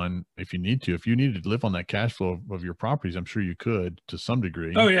live on if you need to. If you needed to live on that cash flow of your properties, I'm sure you could to some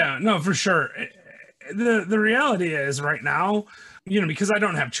degree. Oh yeah, no, for sure. The reality is right now, because I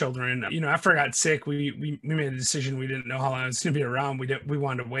don't have children, after I got sick, we made a decision. We didn't know how long I was going to be around. We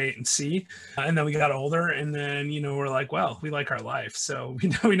wanted to wait and see. And then we got older, and then, we're like, well, we like our life. So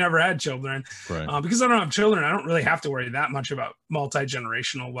we never had children. Right. Because I don't have children, I don't really have to worry that much about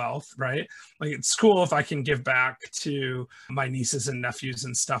multi-generational wealth, right? Like, it's cool if I can give back to my nieces and nephews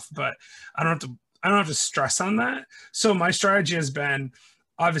and stuff, but I don't have to stress on that. So my strategy has been,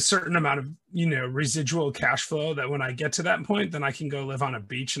 I have a certain amount of, residual cash flow that when I get to that point, then I can go live on a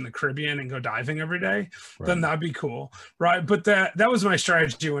beach in the Caribbean and go diving every day. Right. Then that'd be cool. Right. But that was my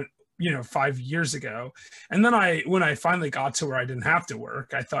strategy when, 5 years ago. And then when I finally got to where I didn't have to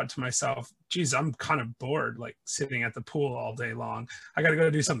work, I thought to myself, geez, I'm kind of bored, like sitting at the pool all day long. I got to go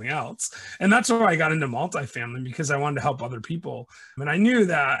do something else. And that's why I got into multifamily, because I wanted to help other people. And I knew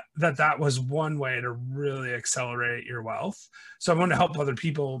that was one way to really accelerate your wealth. So I wanted to help other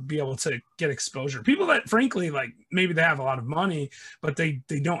people be able to get exposure. People that frankly, like, maybe they have a lot of money, but they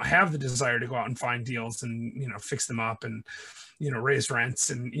don't have the desire to go out and find deals and, fix them up and, raise rents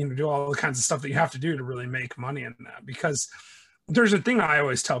and, do all the kinds of stuff that you have to do to really make money in that. Because there's a thing I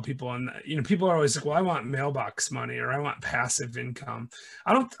always tell people, and, people are always like, well, I want mailbox money, or I want passive income.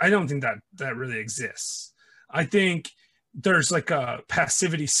 I don't think that really exists. I think there's like a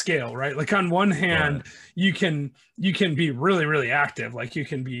passivity scale, right? Like on one hand, you can be really, really active. Like you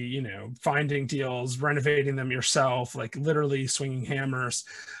can be, you know, finding deals, renovating them yourself, like literally swinging hammers.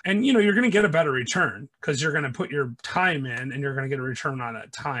 And, you know, you're going to get a better return because you're going to put your time in and you're going to get a return on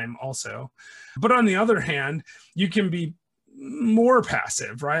that time also. But on the other hand, you can be more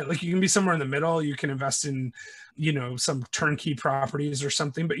passive, right? Like you can be somewhere in the middle. You can invest in, you know, some turnkey properties or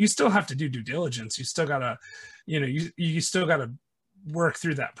something, but you still have to do due diligence. You still got to, you know, you still got to work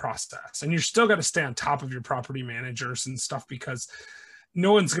through that process, and you're still got to stay on top of your property managers and stuff because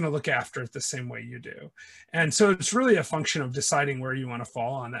no one's going to look after it the same way you do. And so it's really a function of deciding where you want to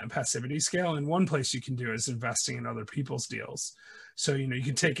fall on that passivity scale. And one place you can do is investing in other people's deals. So, you know, you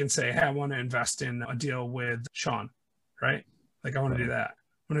can take and say, hey, I want to invest in a deal with Sean, right? Like I want to do that.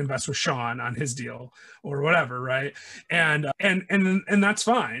 I'm going to invest with Sean on his deal or whatever, right? And that's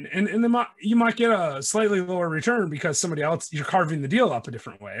fine. And then you might get a slightly lower return because somebody else, you're carving the deal up a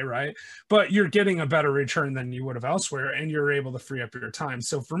different way, right? But you're getting a better return than you would have elsewhere, and you're able to free up your time.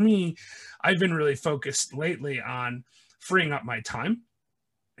 So for me, I've been really focused lately on freeing up my time.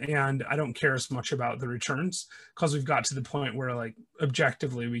 And I don't care as much about the returns because we've got to the point where, like,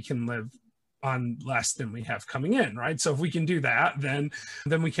 objectively we can live on less than we have coming in, right? So if we can do that, then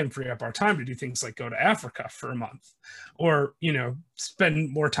we can free up our time to do things like go to Africa for a month, or, you know,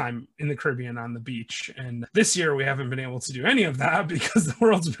 spend more time in the Caribbean on the beach. And this year we haven't been able to do any of that because the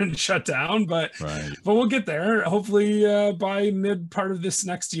world's been shut down, but we'll get there. Hopefully by mid part of this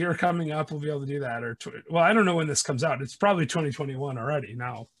next year coming up, we'll be able to do that. Or well, I don't know when this comes out. It's probably 2021 already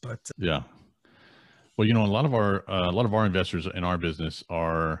now, but yeah. Well, you know, a lot of our investors in our business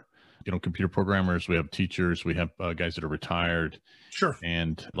are, you know, computer programmers. We have teachers, we have guys that are retired. Sure.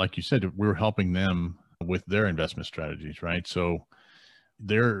 And like you said, we're helping them with their investment strategies, right? So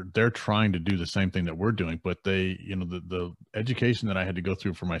they're trying to do the same thing that we're doing, but they, you know, the education that I had to go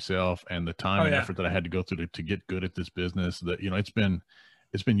through for myself and the time and effort that I had to go through to get good at this business, that, you know, it's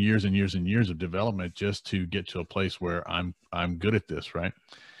been years and years and years of development just to get to a place where I'm good at this, right?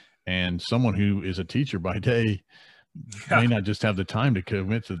 And someone who is a teacher by day may not just have the time to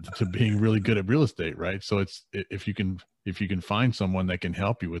commit to being really good at real estate, right? So it's, if you can find someone that can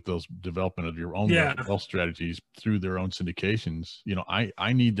help you with those development of your own wealth strategies through their own syndications, you know,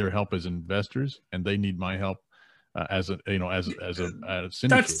 I need their help as investors, and they need my help as a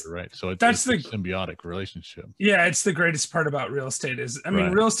syndicator, right? So it's a symbiotic relationship. Yeah, it's the greatest part about real estate is, I mean,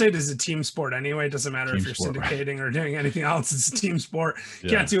 real estate is a team sport anyway. It doesn't matter if you're syndicating or doing anything else. It's a team sport. You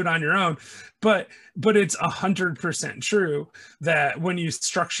can't do it on your own. But it's 100% true that when you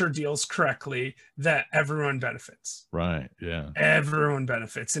structure deals correctly, that everyone benefits. Right. Yeah. Everyone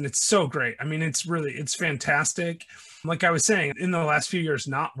benefits. And it's so great. I mean, it's fantastic. Like I was saying, in the last few years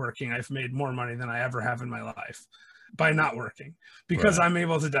not working, I've made more money than I ever have in my life by not working, because I'm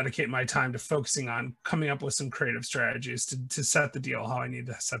able to dedicate my time to focusing on coming up with some creative strategies to set the deal how I need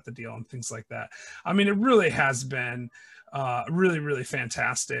to set the deal and things like that. I mean, it really has been really, really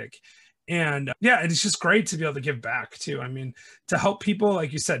fantastic. And yeah, it's just great to be able to give back too. I mean, to help people,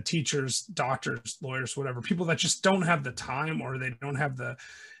 like you said, teachers, doctors, lawyers, whatever, people that just don't have the time or they don't have the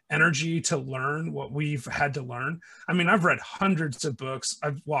energy to learn what we've had to learn. I mean, I've read hundreds of books.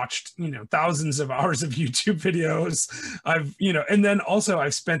 I've watched, you know, thousands of hours of YouTube videos. And then also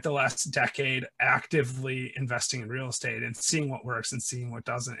I've spent the last decade actively investing in real estate and seeing what works and seeing what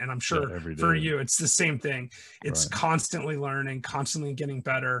doesn't. And I'm sure for you, it's the same thing. It's constantly learning, constantly getting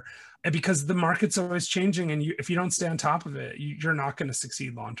better. And because the market's always changing, and if you don't stay on top of it, you're not going to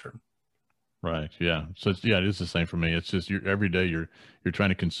succeed long-term. Right. Yeah. So it is the same for me. It's just every day you're trying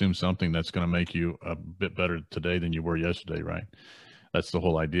to consume something that's going to make you a bit better today than you were yesterday. Right. That's the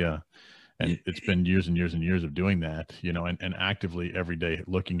whole idea. And it's been years and years and years of doing that, you know, and actively every day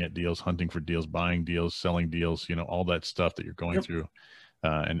looking at deals, hunting for deals, buying deals, selling deals, you know, all that stuff that you're going through,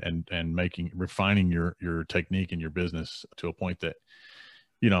 and refining your technique in your business to a point that,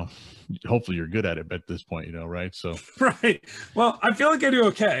 you know, hopefully you're good at it at this point, you know, right? So, right. Well, I feel like I do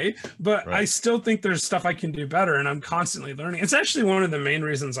okay, but I still think there's stuff I can do better, and I'm constantly learning. It's actually one of the main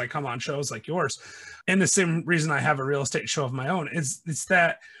reasons I come on shows like yours, and the same reason I have a real estate show of my own. It's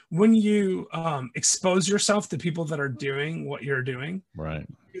that when you expose yourself to people that are doing what you're doing,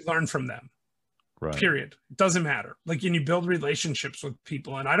 you learn from them. Period. It doesn't matter. Like, and you build relationships with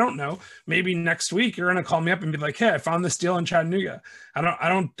people. And I don't know, maybe next week you're going to call me up and be like, hey, I found this deal in Chattanooga. I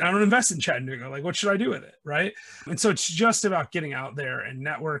don't invest in Chattanooga. Like, what should I do with it? Right. And so it's just about getting out there and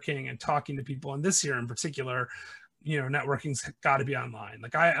networking and talking to people. And this year in particular, you know, networking's got to be online.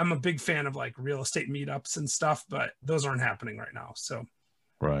 Like I'm a big fan of like real estate meetups and stuff, but those aren't happening right now. So.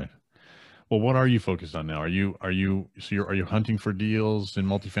 Right. Well, what are you focused on now? Are you hunting for deals in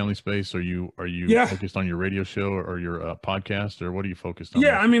multifamily space? Are you Yeah. focused on your radio show or your podcast, or what are you focused on?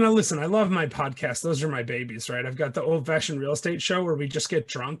 Yeah, I mean, listen, I love my podcast. Those are my babies, right? I've got the Old Fashioned Real Estate Show where we just get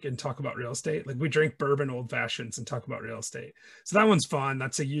drunk and talk about real estate. Like we drink bourbon old fashions and talk about real estate. So that one's fun.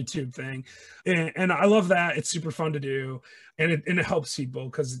 That's a YouTube thing. And I love that. It's super fun to do. And it helps people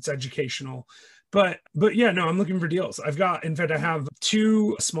because it's educational. But yeah, no, I'm looking for deals. In fact, I have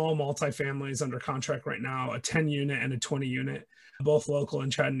 2 small multifamilies under contract right now, a 10 unit and a 20 unit, both local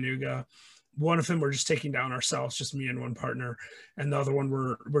in Chattanooga. One of them we're just taking down ourselves, just me and one partner. And the other one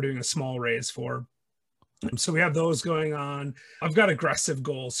we're doing a small raise for. So we have those going on. I've got aggressive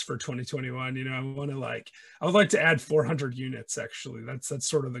goals for 2021. I would like to add 400 units. Actually, that's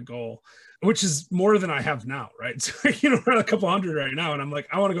sort of the goal, which is more than I have now, right? So, we're at a couple hundred right now, and I'm like,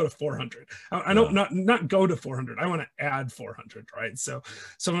 I want to go to 400. I don't not go to 400. I want to add 400, right? So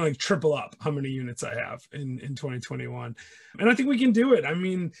I'm gonna triple up how many units I have in 2021, and I think we can do it. I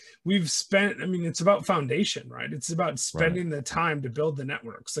mean, it's about foundation, right? It's about spending the time to build the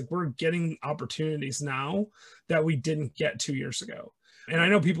networks. Like we're getting opportunities now that we didn't get 2 years ago. And I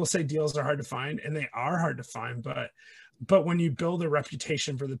know people say deals are hard to find, and they are hard to find, but when you build a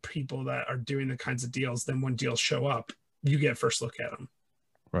reputation for the people that are doing the kinds of deals, then when deals show up, you get first look at them.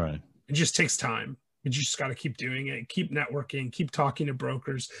 Right. It just takes time. But you just got to keep doing it, keep networking, keep talking to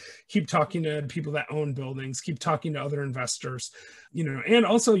brokers, keep talking to people that own buildings, keep talking to other investors, and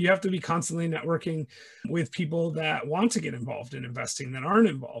also you have to be constantly networking with people that want to get involved in investing that aren't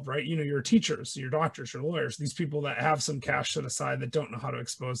involved, right? Your teachers, your doctors, your lawyers, these people that have some cash set aside that don't know how to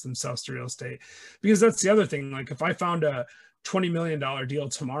expose themselves to real estate. Because that's the other thing. Like if I found a $20 million deal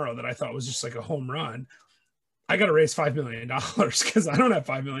tomorrow that I thought was just like a home run, I got to raise $5 million because I don't have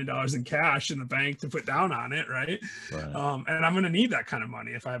 $5 million in cash in the bank to put down on it. Right. And I'm going to need that kind of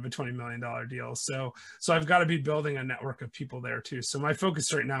money if I have a $20 million deal. So I've got to be building a network of people there too. So my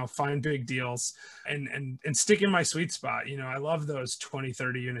focus right now, find big deals and stick in my sweet spot. I love those 20,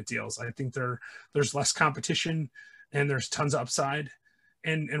 30 unit deals. I think there's less competition and there's tons of upside.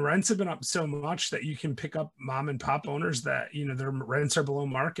 And rents have been up so much that you can pick up mom and pop owners that, their rents are below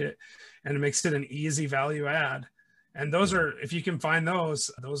market, and it makes it an easy value add. And those are, if you can find those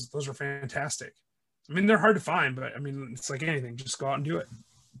are fantastic. I mean, they're hard to find, but I mean, it's like anything, just go out and do it.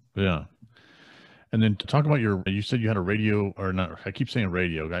 Yeah. And then to talk about you said you had a radio, or not, I keep saying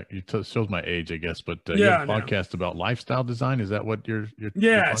radio, it shows my age, I guess, but you have a podcast about lifestyle design. Is that what you're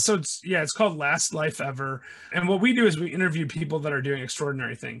so it's called Last Life Ever. And what we do is we interview people that are doing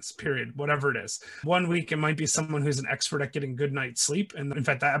extraordinary things, period, whatever it is. One week, it might be someone who's an expert at getting good night's sleep. And in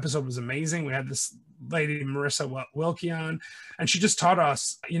fact, that episode was amazing. We had this lady, Marissa Wilkie, on, and she just taught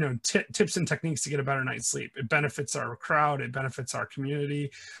us, tips and techniques to get a better night's sleep. It benefits our crowd. It benefits our community.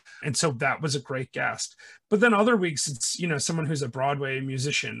 And so that was a great guest. But then other weeks, it's, someone who's a Broadway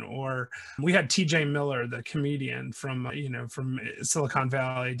musician, or we had TJ Miller, the comedian from Silicon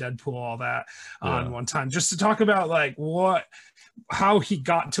Valley, Deadpool, all that on one time, just to talk about like how he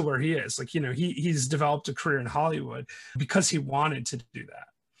got to where he is. Like, he's developed a career in Hollywood because he wanted to do that.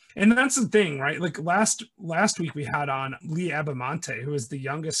 And that's the thing, right? Like last week we had on Lee Abamonte, who is the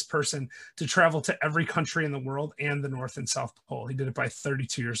youngest person to travel to every country in the world and the North and South Pole. He did it by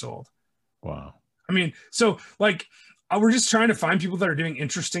 32 years old. Wow. I mean, so like we're just trying to find people that are doing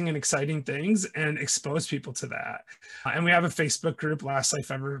interesting and exciting things and expose people to that. And we have a Facebook group, Last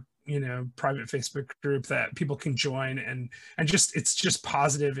Life Ever, private Facebook group that people can join, and it's just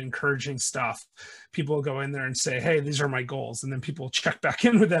positive, encouraging stuff. People will go in there and say, hey, these are my goals. And then people check back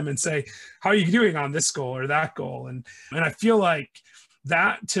in with them and say, how are you doing on this goal or that goal? And I feel like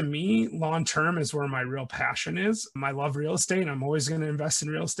that, to me, long term is where my real passion is. I love real estate. I'm always going to invest in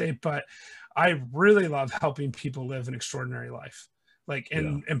real estate, but I really love helping people live an extraordinary life.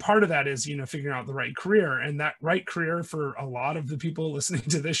 And part of that is, figuring out the right career, and that right career for a lot of the people listening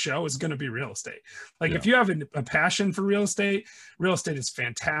to this show is going to be real estate. If you have a passion for real estate is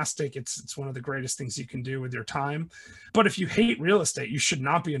fantastic. It's one of the greatest things you can do with your time. But if you hate real estate, you should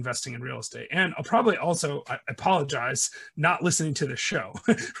not be investing in real estate. And I'll probably also, I apologize, not listening to the show,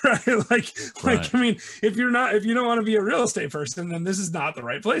 right? I mean, if you don't want to be a real estate person, then this is not the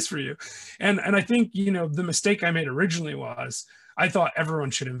right place for you. And I think, the mistake I made originally was, I thought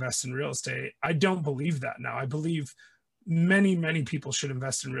everyone should invest in real estate. I don't believe that now. I believe many, many people should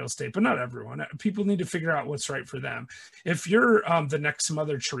invest in real estate, but not everyone. People need to figure out what's right for them. If you're the next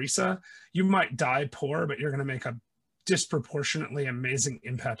Mother Teresa, you might die poor, but you're going to make a disproportionately amazing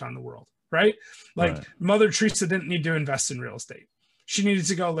impact on the world, right? Mother Teresa didn't need to invest in real estate. she needed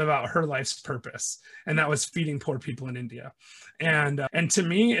to go live out her life's purpose, and that was feeding poor people in India. And to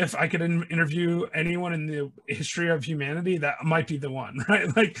me, if I could interview anyone in the history of humanity, that might be the one,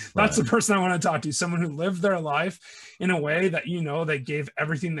 right? Like that's the person I want to talk to, someone who lived their life in a way that, you know, they gave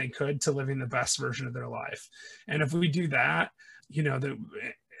everything they could to living the best version of their life. And if we do that, you know,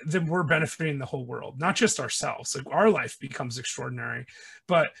 then we're benefiting the whole world, not just ourselves. Like our life becomes extraordinary,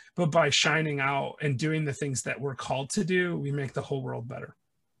 but by shining out and doing the things that we're called to do, we make the whole world better.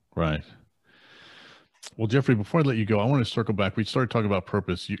 Right. Well, Jeffrey, before I let you go, I want to circle back. We started talking about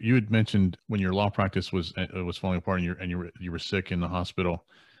purpose. You had mentioned when your law practice was falling apart and you were sick in the hospital,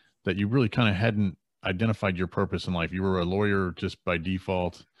 that you really kind of hadn't identified your purpose in life. You were a lawyer just by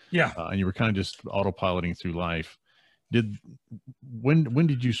default. Yeah. And you were kind of just autopiloting through life. When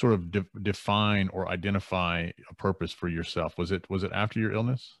did you sort of define or identify a purpose for yourself? Was it after your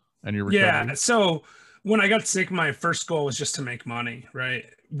illness and your recovery? Yeah. So when I got sick, my first goal was just to make money, right?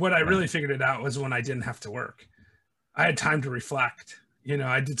 What I really figured it out was when I didn't have to work. I had time to reflect. You know,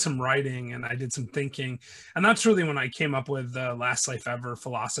 I did some writing and I did some thinking. And that's really when I came up with the Last Life Ever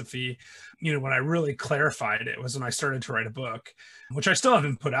philosophy. You know, when I really clarified it was when I started to write a book, which I still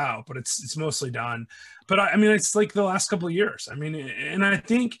haven't put out, but it's mostly done. But I mean, it's like the last couple of years. I mean, and I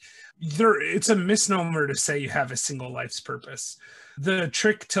think it's a misnomer to say you have a single life's purpose. The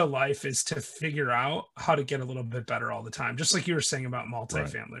trick to life is to figure out how to get a little bit better all the time. Just like you were saying about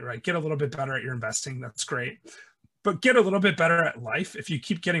multifamily, right? Get a little bit better at your investing. That's great. But get a little bit better at life. If you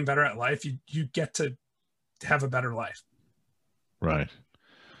keep getting better at life, you get to have a better life. Right.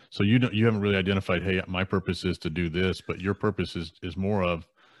 So you haven't really identified, hey, my purpose is to do this, but your purpose is more of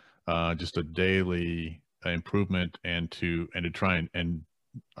just a daily improvement and to try and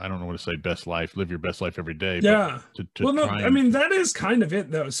I don't know what to say, best life, live your best life every day. Yeah. Well, no, I mean, that is kind of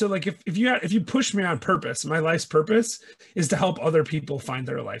it though. So like if you push me on purpose, my life's purpose is to help other people find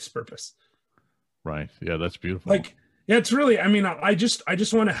their life's purpose. Right. Yeah, that's beautiful. Like, yeah, it's really, I mean, I just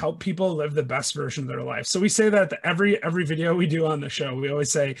want to help people live the best version of their life. So we say that every video we do on the show, we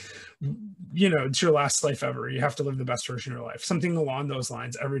always say, you know, it's your last life ever. You have to live the best version of your life. Something along those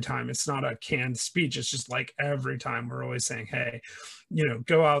lines every time. It's not a canned speech. It's just like every time we're always saying, hey, you know,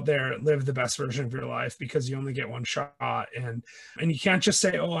 go out there, live the best version of your life because you only get one shot. And you can't just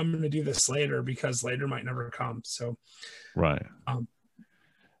say, oh, I'm going to do this later because later might never come. So, right. I'm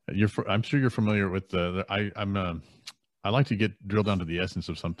sure you're familiar with I like to drill down to the essence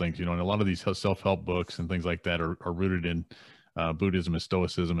of some things, you know, and a lot of these self-help books and things like that are rooted in Buddhism and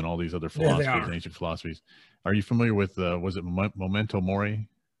Stoicism and all these other philosophies, ancient philosophies. Are you familiar with, was it Memento Mori?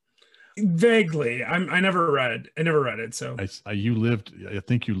 Vaguely. I never read it. So I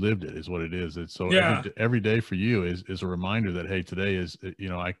think you lived it is what it is. It's so every day for you is a reminder that, hey, today is, you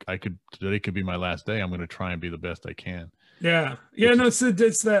know, today could be my last day. I'm going to try and be the best I can. Yeah. Yeah. No,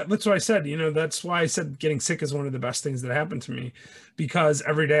 that's what I said, you know, that's why I said getting sick is one of the best things that happened to me, because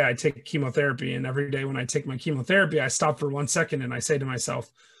every day I take chemotherapy, and every day when I take my chemotherapy, I stop for 1 second and I say to myself,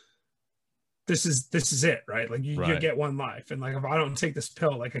 this is it, right? Like you get one life. And like, if I don't take this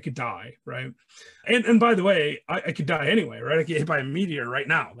pill, like I could die. Right. And by the way, I could die anyway, right? I get hit by a meteor right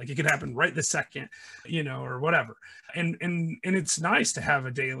now. Like it could happen right this second, you know, or whatever. And it's nice to have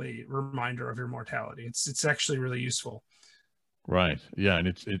a daily reminder of your mortality. It's actually really useful. Right. Yeah. And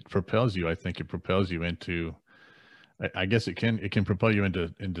it propels you. I think it propels you into, I guess it can propel you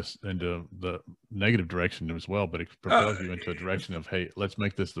into the negative direction as well, but it propels you into a direction of, hey, let's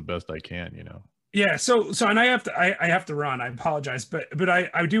make this the best I can, you know? Yeah. So, and I have to run, I apologize, but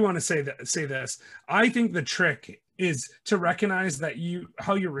I do want to say this. I think the trick is to recognize that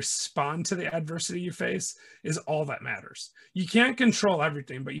how you respond to the adversity you face is all that matters. You can't control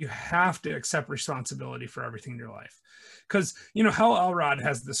everything, but you have to accept responsibility for everything in your life. Because, you know, Hal Elrod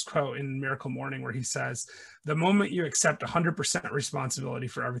has this quote in Miracle Morning where he says, the moment you accept 100% responsibility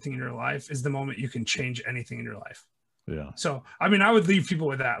for everything in your life is the moment you can change anything in your life. Yeah. So, I mean, I would leave people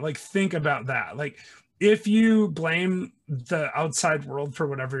with that. Like, think about that. Like, if you blame the outside world for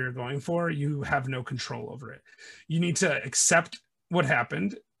whatever you're going for, you have no control over it. You need to accept what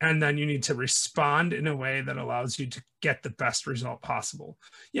happened, and then you need to respond in a way that allows you to get the best result possible.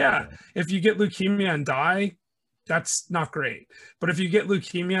 Yeah. If you get leukemia and die, that's not great. But if you get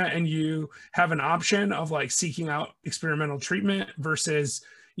leukemia and you have an option of like seeking out experimental treatment versus,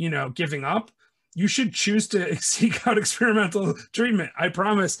 you know, giving up, you should choose to seek out experimental treatment. I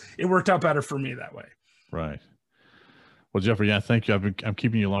promise it worked out better for me that way. Right. Well, Jeffrey, yeah, thank you. I'm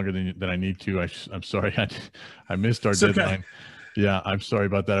keeping you longer than I need to. I'm sorry. I missed our deadline. Okay. Yeah, I'm sorry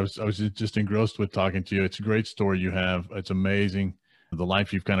about that. I was just engrossed with talking to you. It's a great story you have. It's amazing. The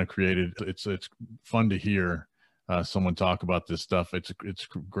life you've kind of created. It's fun to hear. someone talk about this stuff. It's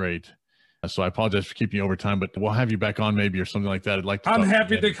great. So I apologize for keeping you over time, but we'll have you back on maybe or something like that. I'm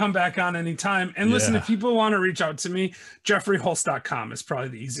happy to come back on anytime. And listen, if people want to reach out to me, jeffreyholst.com is probably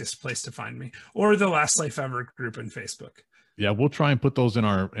the easiest place to find me, or the Last Life Ever group in Facebook. Yeah, we'll try and put those in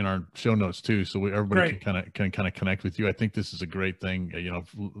our show notes too, so everybody can kind of connect with you. I think this is a great thing.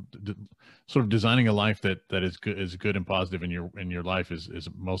 Sort of designing a life that is good and positive in your life is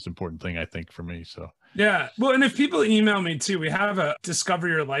the most important thing, I think, for me. So yeah, well, and if people email me too, we have a Discover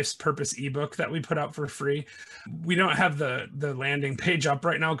Your Life's Purpose ebook that we put out for free. We don't have the landing page up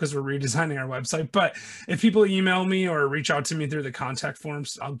right now because we're redesigning our website. But if people email me or reach out to me through the contact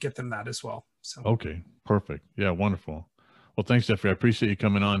forms, I'll get them that as well. So okay, perfect. Yeah, wonderful. Well, thanks, Jeffrey. I appreciate you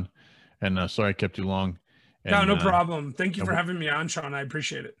coming on, and sorry I kept you long. And, no problem. Thank you for having me on, Sean. I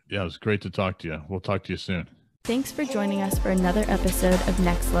appreciate it. Yeah, it was great to talk to you. We'll talk to you soon. Thanks for joining us for another episode of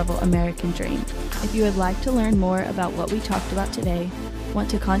Next Level American Dream. If you would like to learn more about what we talked about today, want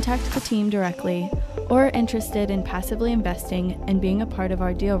to contact the team directly, or are interested in passively investing and being a part of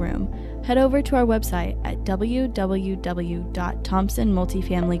our deal room, head over to our website at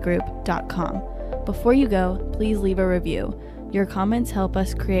www.thompsonmultifamilygroup.com. Before you go, please leave a review. Your comments help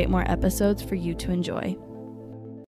us create more episodes for you to enjoy.